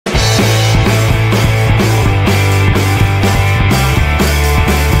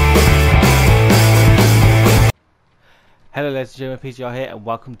Hello ladies and gentlemen, PGR here and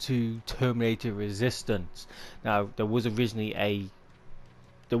welcome to Terminator Resistance. Now there was a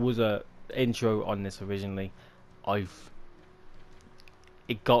intro on this originally.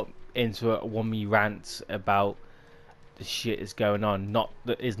 It got into one of me rants about the shit that's going on.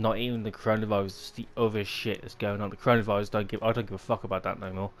 It's not even the coronavirus, it's the other shit that's going on. The coronavirus I don't give a fuck about that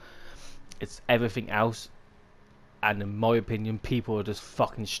no more. It's everything else. And in my opinion, people are just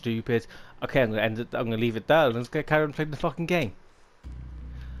fucking stupid. Okay, I'm gonna leave it there and let's get carry on playing the fucking game.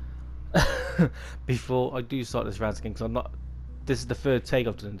 Before I do start this rant again, because this is the third take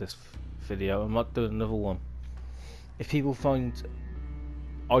I've done in this video. I'm not doing another one. If people find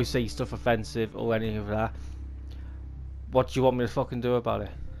I say stuff offensive or anything of that, what do you want me to fucking do about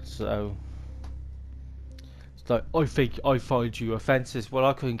it? So it's like, I find you offensive. Well,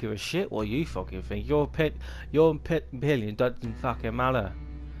 I couldn't give a shit what you fucking think. Your opinion doesn't fucking matter,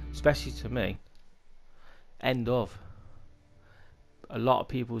 especially to me. End of. A lot of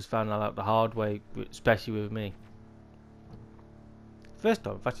people's found that out the hard way, especially with me. First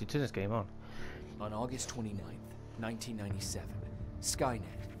time I've actually turned this game on. On August 29th, 1997, Skynet,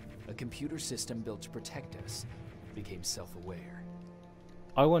 a computer system built to protect us, became self-aware.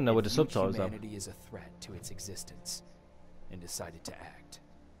 I want to know where the subtitles are. Humanity is a threat to its existence, and decided to act.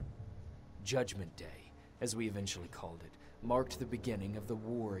 Judgment Day, as we eventually called it, marked the beginning of the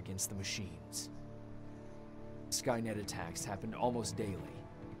war against the machines. Skynet attacks happened almost daily,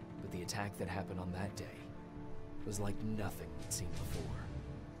 but the attack that happened on that day was like nothing we'd seen before.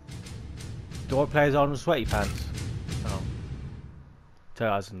 Do I play as Arnold Sweaty Pants? Oh.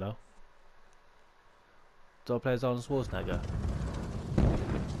 Tell us no. Do I play as Arnold Schwarzenegger?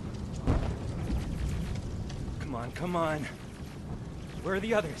 Come on, come on. Where are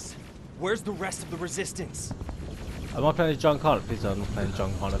the others? Where's the rest of the resistance? Am I playing as John Connor? Please don't play as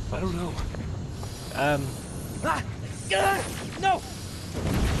John Connor. I don't know. No!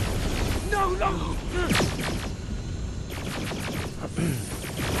 No, no!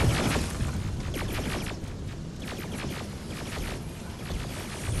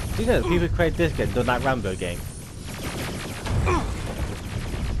 Do you know that people who create this game done that Rambo game?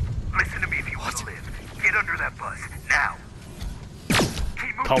 Listen to me if you want to live. Get under that bus, now!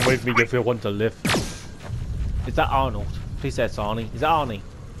 Come with me if you want to live. Is that Arnold? Please say it's Arnie. Is that Arnie?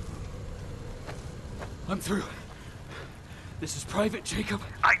 I'm through. This is Private Jacob.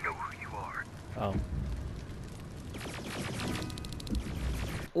 I know who you are.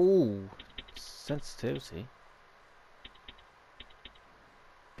 Oh. Ooh. Sensitivity.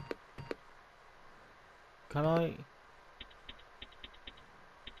 Can I?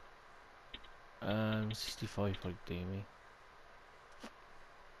 65 would do me.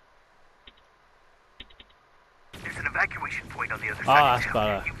 There's an evacuation point on the other Ah, side of that's town.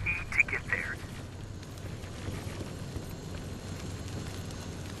 better. You need to get there.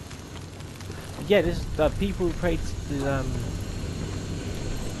 Yeah, this is the people who create the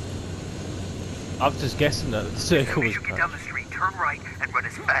I was just guessing that the circle was. As you get down the street, turn right and run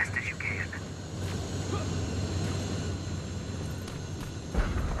as fast as you can.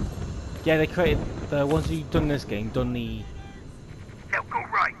 Yeah, they created the ones who've done this game, done the. Now go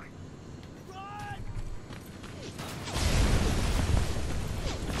right.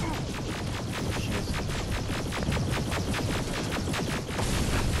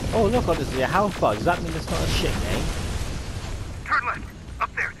 Oh look, oh, there's a health bar. Does that mean it's not a shit game? Turn left.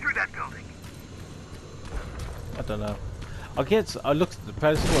 Up there, through that building. I don't know. I looked at the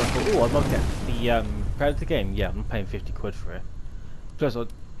Predator one and thought, oh, I might get the Predator game. Yeah, I'm paying 50 quid for it. Plus, I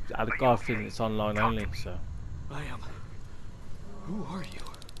had a guy feeling it's online only, so. I am. Who are you?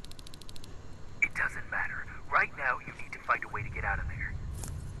 It doesn't matter. Right now, you need to find a way to get out of there.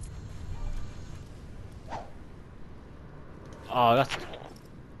 Oh, that's.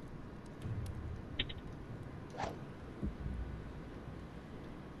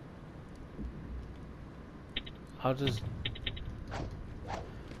 I'll just.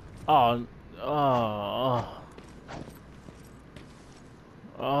 Oh. Oh.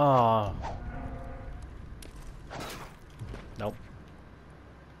 Oh. Nope.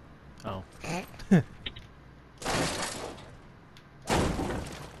 Oh.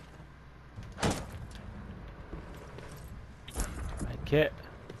 Make it.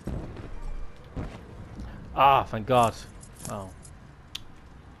 Ah, thank God. Oh.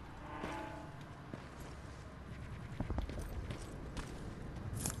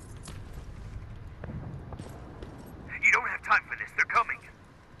 You don't have time for this. They're coming.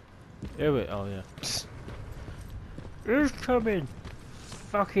 Here we. Oh yeah. Who's coming?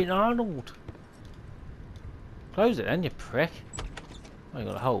 Fucking Arnold. Close it then, you prick. Oh, you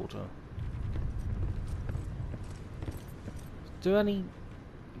got to hold. Huh? Do any...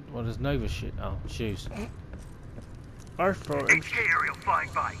 Well, there's Nova shit. Oh, shoes. I thought it was... HK aerial flying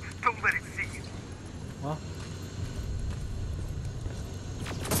by. Don't let it see you. What?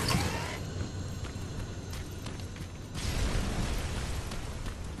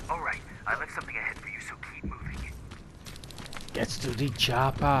 Alright, I left something ahead for you, so keep moving. Gets to the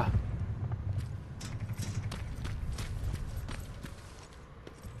chopper.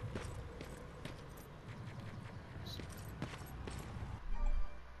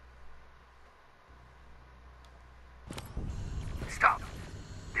 Stop.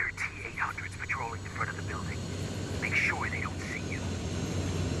 There are T-800s patrolling the front of the building. Make sure they don't see you.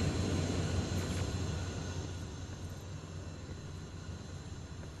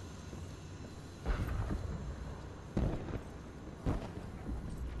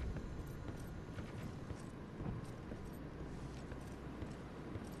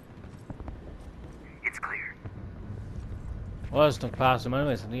 It's clear. Well, there's no past them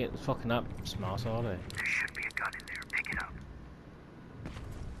anyways. I need fucking that smart, are they? There should be a gun in there. Pick it up.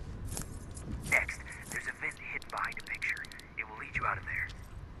 Next, there's a vent hidden behind a picture. It will lead you out of there.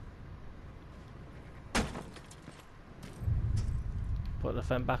 Put the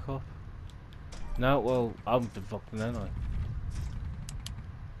vent back up. No, well, I'm the fucking then I.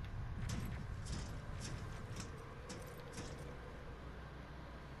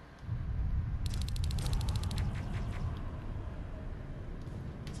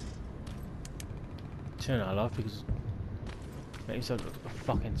 Turn that off because it makes it look like a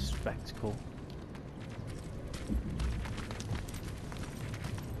fucking spectacle.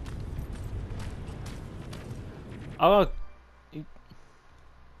 Oh,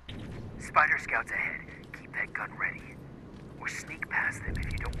 Spider scouts ahead. Keep that gun ready. Or sneak past them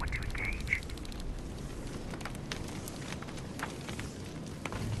if you don't want to engage.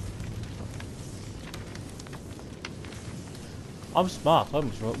 I'm smart. I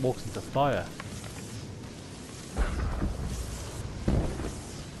almost walked into fire.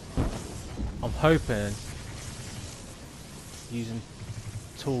 I'm hoping using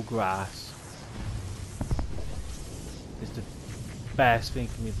tall grass is the best thing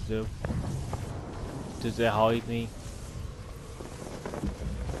for me to do. Does it hide me?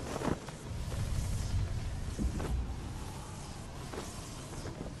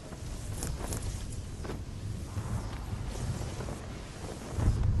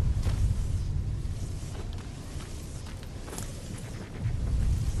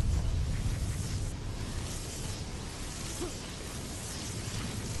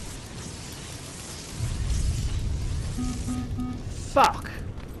 Fuck!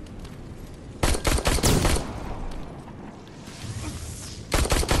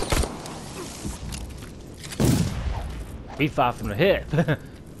 Be far from the hip.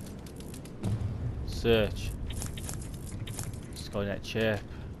 Search. Just go in that chip.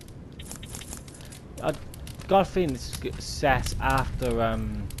 I got a feeling this is set after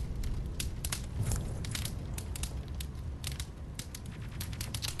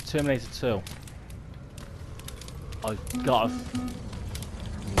Terminator 2. I got a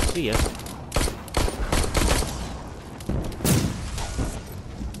see it.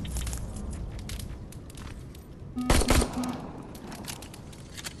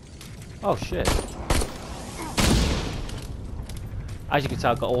 Oh shit. As you can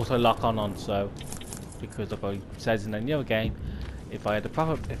tell, I got auto lock on, so because like I said in the other game, if I had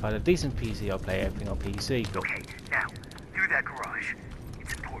a decent PC, I'll play everything on PC. Okay, now, through that garage.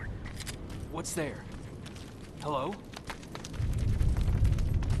 It's important. What's there? Hello?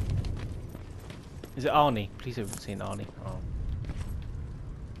 Is it Arnie? Please have seen Arnie. Oh.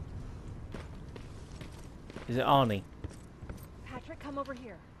 Is it Arnie? Patrick, come over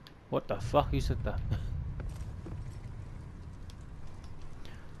here. What the fuck? Who said that?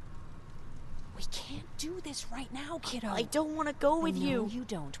 We can't do this right now, kiddo. I don't want to go with you. You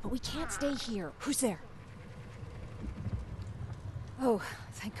don't, but we can't stay here. Who's there? Oh,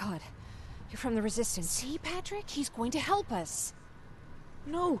 thank God. You're from the Resistance. See, Patrick? He's going to help us.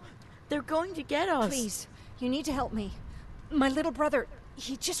 No, they're going to get us. Please, you need to help me. My little brother,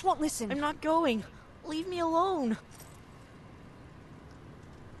 he just won't listen. I'm not going. Leave me alone.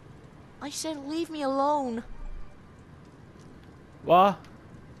 I said leave me alone. What?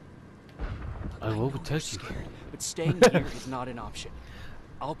 I know will you're protect you. scared, but staying here is not an option.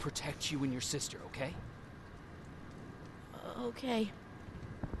 I'll protect you and your sister, okay? Okay.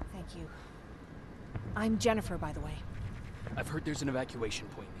 Thank you. I'm Jennifer, by the way. I've heard there's an evacuation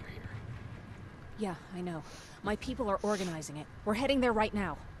point near here. Yeah, I know. My people are organizing it. We're heading there right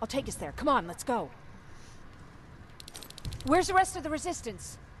now. I'll take us there. Come on, let's go. Where's the rest of the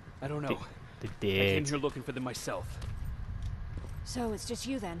Resistance? I don't know. The I came dead. here looking for them myself. So it's just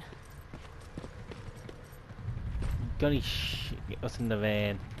you then? Got any what's in the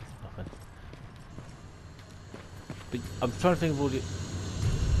van? Nothing. But I'm trying to think of all the...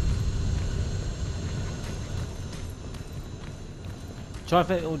 Trying to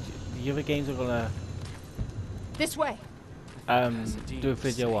think of all the other games are gonna... This way! do a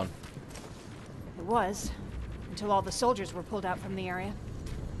video on. It was. Until all the soldiers were pulled out from the area.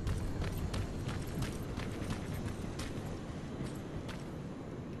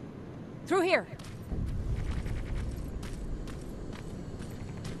 Through here!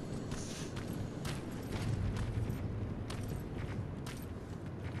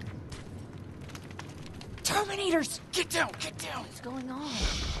 Terminators! Get down! Get down! What's going on?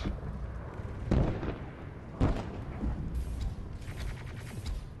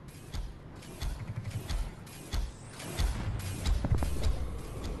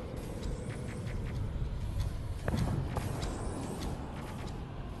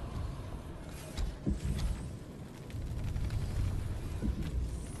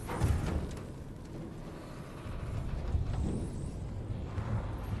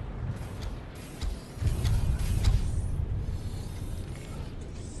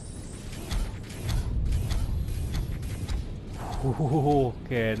 Ooh,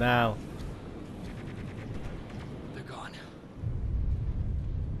 okay, now. They're gone.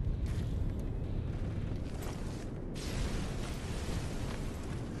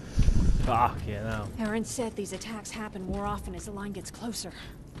 Fuck yeah, now. Aaron said these attacks happen more often as the line gets closer.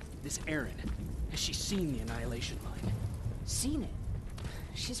 This Erin, has she seen the Annihilation Line? Seen it?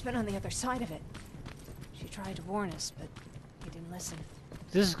 She's been on the other side of it. She tried to warn us, but he didn't listen.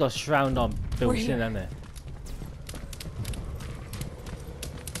 This has got Shroud on built We're in, here. hasn't it?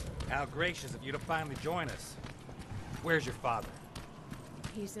 How gracious of you to finally join us. Where's your father?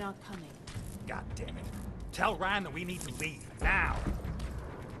 He's not coming. God damn it. Tell Ryan that we need to leave, now!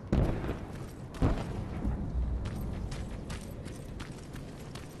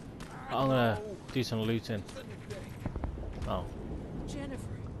 I'm gonna do some looting. Oh. Jennifer,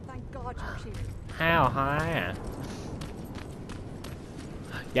 thank God you're here. How high?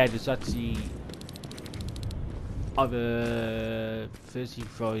 Yeah, there's actually either Thursday,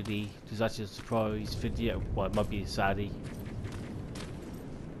 Friday. There's actually a surprise video. Well, it might be a Saturday.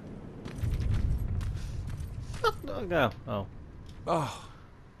 Fuck no, go. Oh. Oh,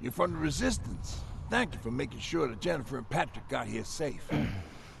 you're from the Resistance. Thank you for making sure that Jennifer and Patrick got here safe.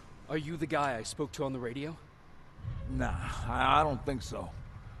 Are you the guy I spoke to on the radio? Nah, I don't think so.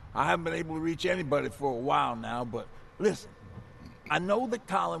 I haven't been able to reach anybody for a while now, but listen, I know that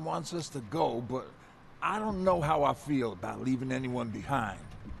Colin wants us to go, but I don't know how I feel about leaving anyone behind.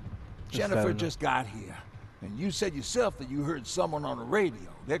 Jennifer just got here, and you said yourself that you heard someone on the radio.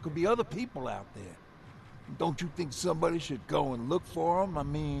 There could be other people out there. Don't you think somebody should go and look for them? I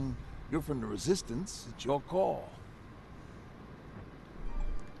mean, you're from the Resistance. It's your call.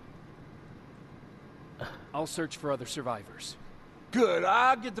 I'll search for other survivors. Good,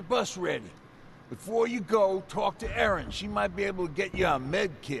 I'll get the bus ready. Before you go, talk to Erin. She might be able to get you a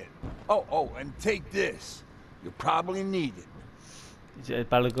med kit. Oh, and take this. You'll probably need it. Is it a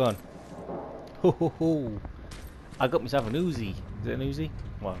battle gun? Ho ho ho! I got myself an Uzi. Is it an Uzi?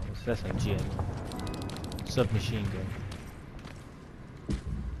 Well, it's less than a GM. Submachine gun.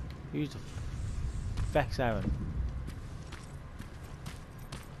 Who's the feck's Aaron?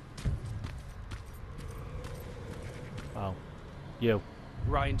 Wow. You.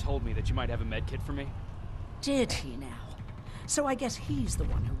 Ryan told me that you might have a med kit for me. Did he now? So I guess he's the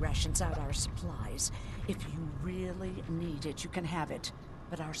one who rations out our supplies. If you really need it, you can have it.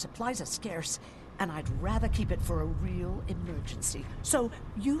 But our supplies are scarce, and I'd rather keep it for a real emergency. So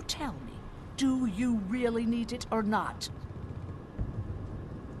you tell me, do you really need it or not?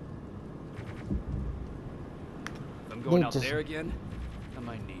 If I'm going out there again, I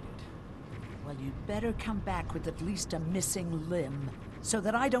might need it. Well, you'd better come back with at least a missing limb, so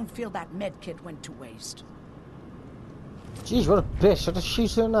that I don't feel that medkit went to waste. Jeez, what a bitch! I just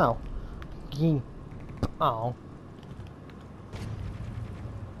shoot her now. Oh.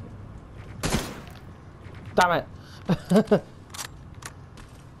 Damn it!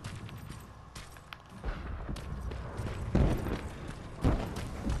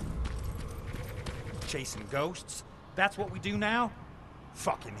 Chasing ghosts? That's what we do now?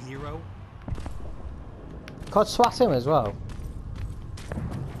 Fucking hero. Can't swat him as well.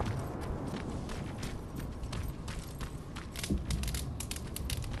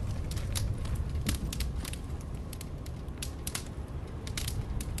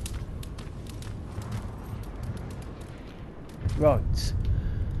 Right.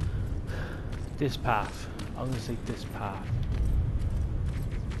 This path. I'm gonna say this path.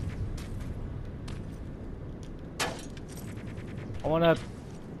 I wanna...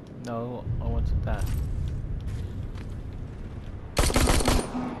 No, I wanted that.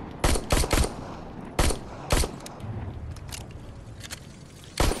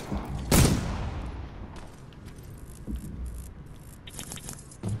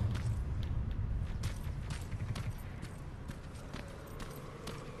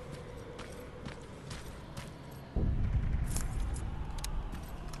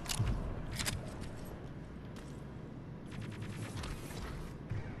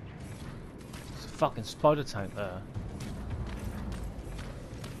 Fucking spider tank there.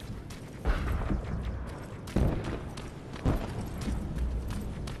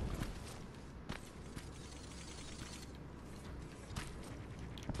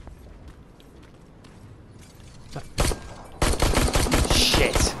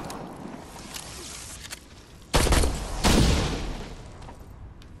 Shit.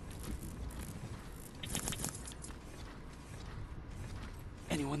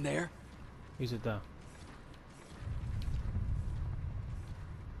 Anyone there? Who's it there?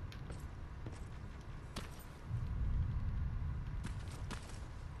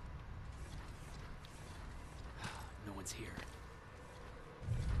 No one's here.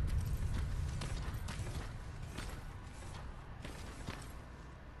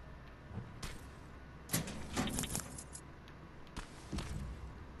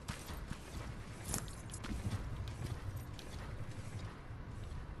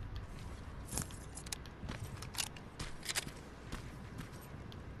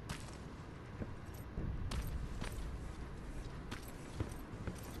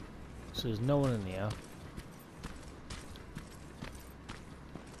 So there's no one in here.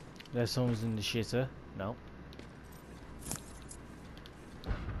 There's someone's in the shitter. No.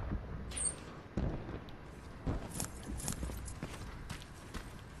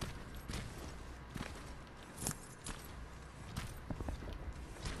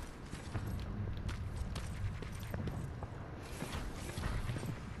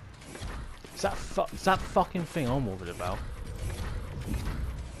 Is that fucking thing I'm worried about?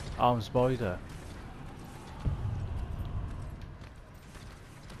 Arm spider.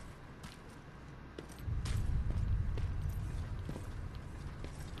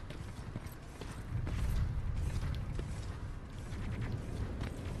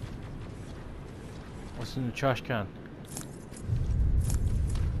 What's in the trash can?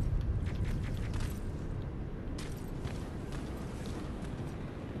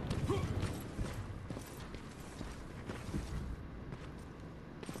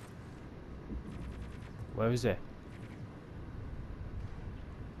 Where is it?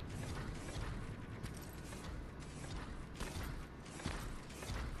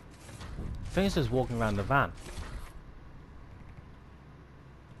 I think it's just walking around the van.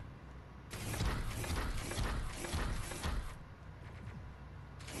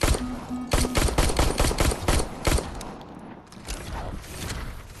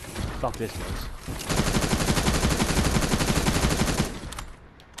 Fuck this noise.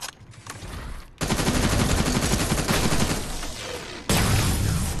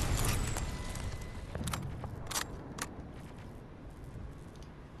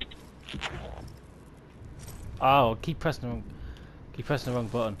 Oh, keep pressing the wrong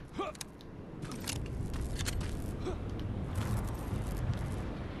button.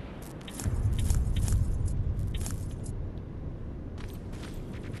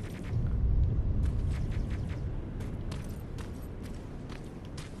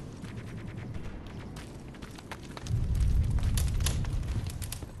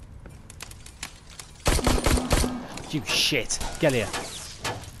 You shit! Get here!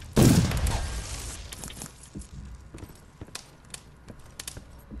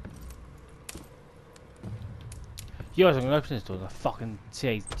 You guys are gonna open this door, the fucking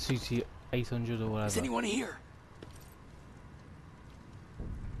CT-800 or whatever. Is anyone here?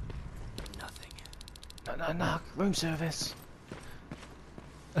 Nothing. No, room service.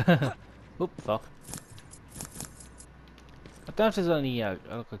 Oop, fuck. I don't know if there's any like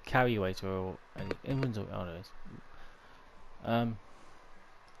a carry weight or any inventory. Oh, there is.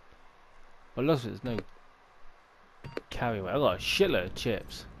 But look, there's no carry weight. I got a shitload of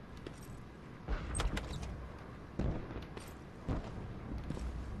chips.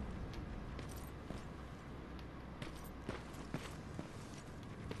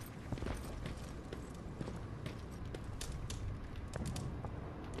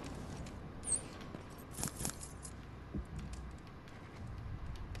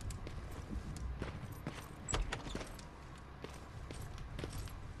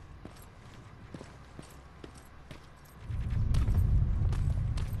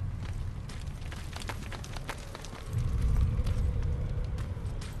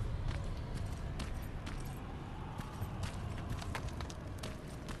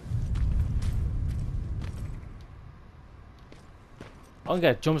 I'm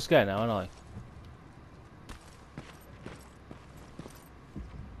gonna get a jump scare now, aren't I?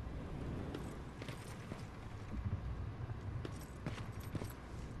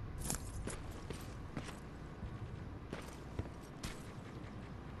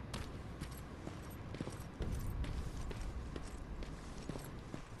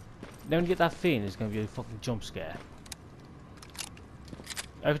 Then get that feeling it's gonna be a fucking jump scare.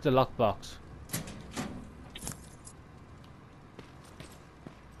 Over to the lockbox.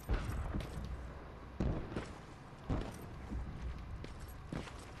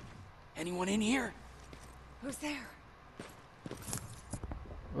 Anyone in here? Who's there?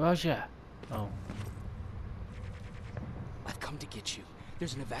 Roger. Oh. I've come to get you.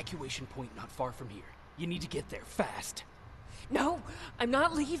 There's an evacuation point not far from here. You need to get there fast. No, I'm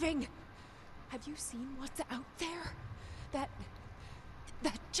not leaving. Have you seen what's out there? That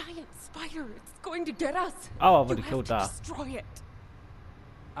giant spider. It's going to get us. Oh, I've already You killed have that. to destroy it.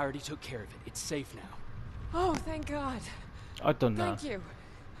 I already took care of it. It's safe now. Oh, thank God. I've done that. Thank you.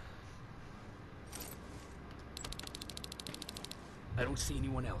 I don't see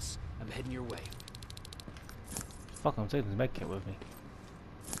anyone else. I'm heading your way. Fuck, I'm taking this med kit with me.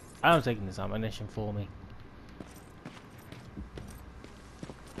 I'm taking this ammunition for me.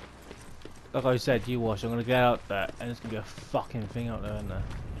 Like I said, you watch, I'm gonna get out there and it's gonna be a fucking thing out there, isn't there?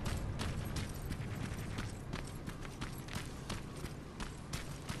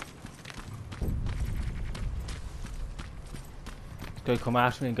 It's gonna come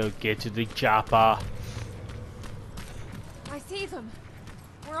after me and go, get to the chopper. I see them.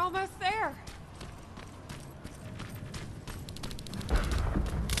 We're almost there.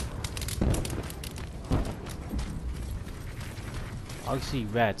 I see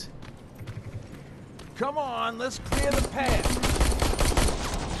red. Come on, let's clear the path.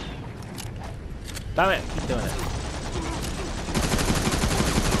 Damn it, keep doing it.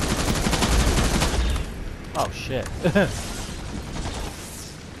 Oh shit.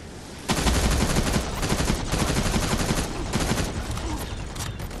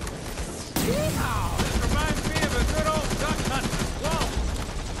 Wow, this reminds me of a good old duck hunt. Whoa!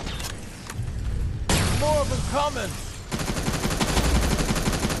 More of them coming.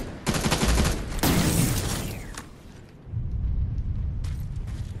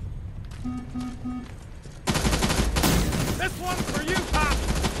 This one's for you, Pop!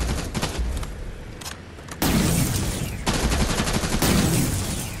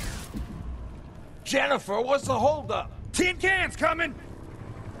 Jennifer, what's the holdup? Tin cans coming!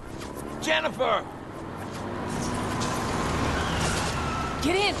 Jennifer!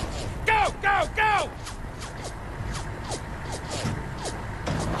 Get in. Go, go, go!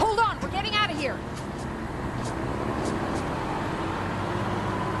 Hold on. We're getting out of here.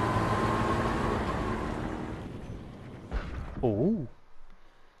 Oh,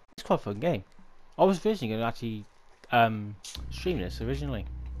 it's quite a fun game. I was originally going to actually stream this originally.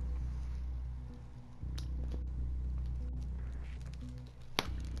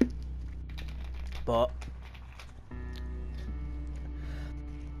 But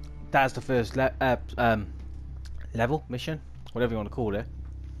that's the first level mission, whatever you want to call it.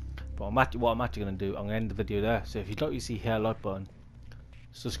 But what I'm actually going to do, I'm going to end the video there. So if you'd like to see hit like button,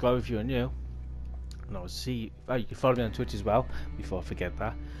 subscribe if you're new, and I'll see. Oh, you can follow me on Twitch as well. Before I forget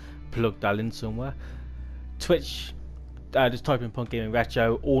that, plug that in somewhere. Twitch, just type in Punk Gaming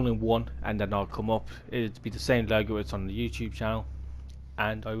Retro all in one, and then I'll come up. It'll be the same logo it's on the YouTube channel.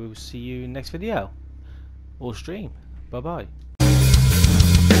 And I will see you next video or stream. Bye bye.